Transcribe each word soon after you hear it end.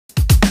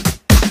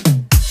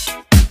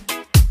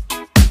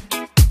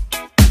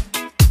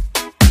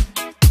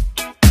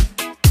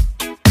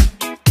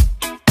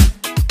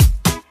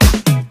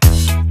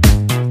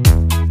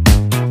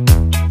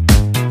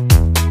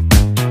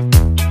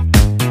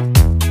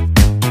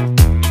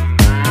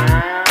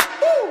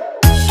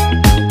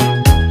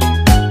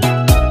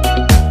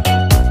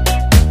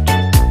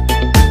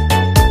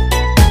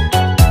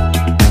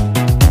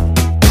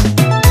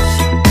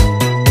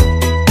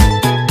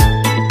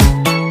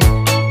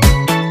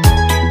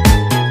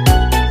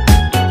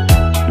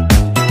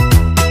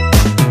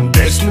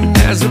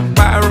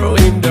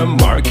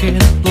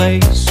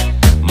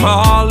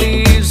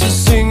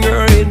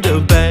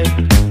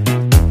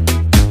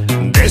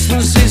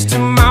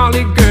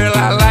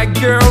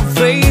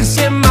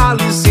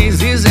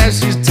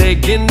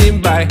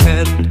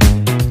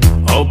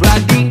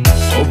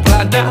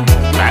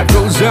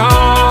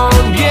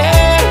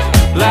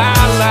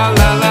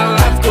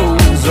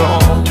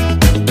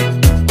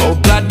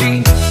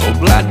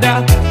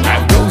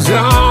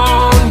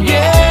on,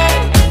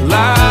 yeah.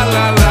 La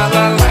la la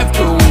la, life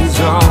goes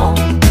on.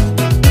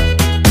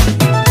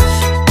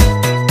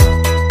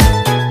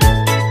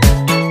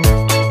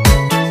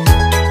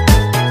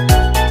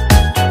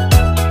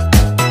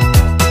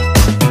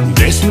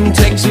 Desmond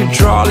takes a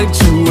trolley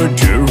to a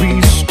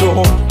jewelry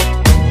store,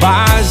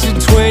 buys a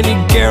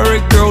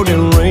 20-karat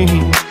golden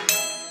ring,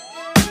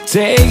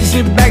 takes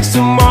it back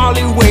to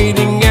Molly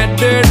waiting at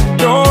the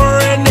door,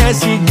 and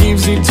as he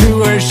gives it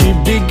to her, she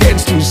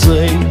begins to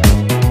sing.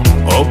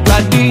 Oh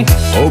bloody,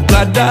 oh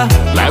blada,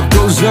 life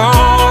goes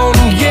on,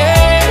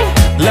 yeah.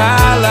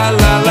 La la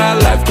la la,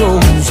 life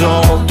goes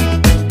on.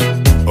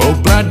 Oh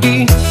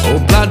bloody, oh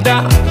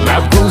blada,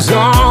 life goes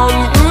on,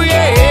 ooh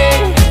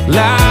yeah.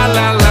 La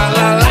la la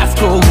la, life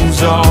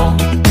goes on.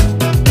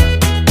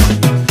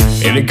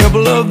 In a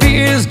couple of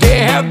years, they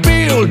have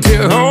built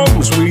their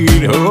home,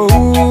 sweet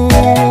home,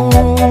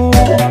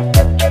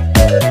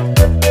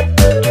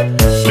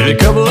 with a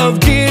couple of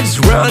kids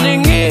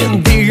running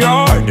in the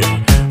yard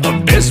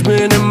of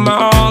Desmond and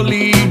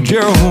Molly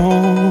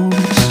Jones.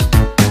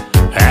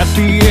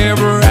 Happy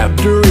ever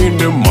after in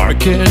the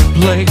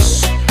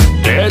marketplace,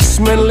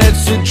 Desmond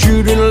lets the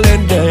children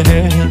lend a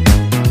hand.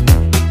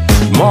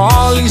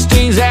 Molly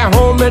stays at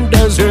home and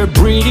does her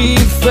pretty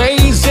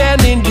face,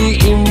 and in the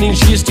evening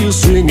she's still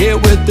singing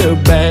with the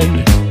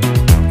band.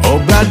 Oh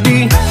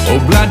bloody, oh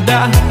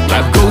blada,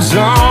 life goes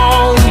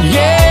on,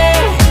 yeah.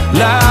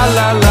 La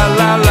la la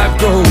la, life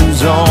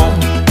goes on.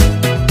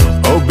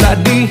 Oh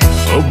bloody,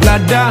 oh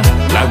blada,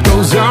 life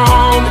goes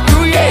on,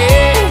 ooh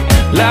yeah.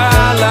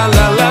 La la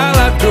la la,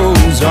 life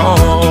goes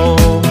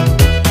on.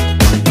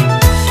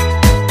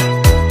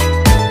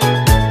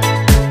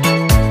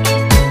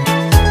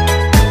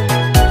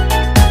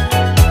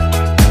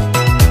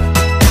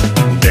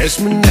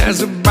 Desmond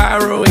has a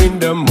barrow in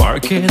the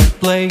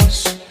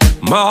marketplace,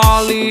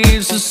 Molly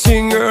is a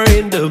singer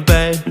in the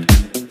band.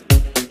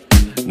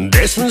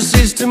 Desmond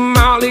says to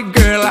Molly,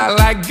 girl, I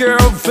like your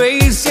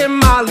face, and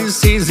Molly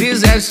says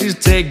his as she's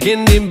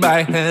taking him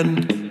by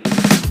hand.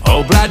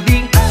 Oh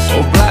bloody,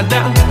 oh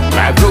blada,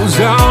 life goes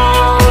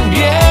on,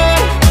 yeah.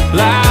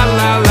 La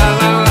la la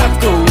la, life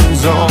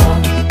goes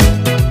on.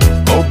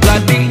 Oh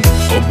bloody,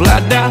 oh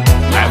blada,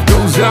 life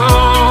goes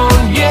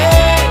on,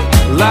 yeah.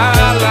 La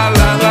la la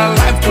la,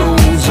 life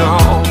goes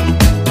on.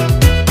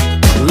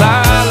 La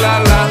la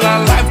la la,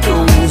 life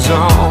goes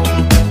on.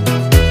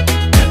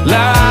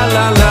 La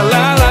la la.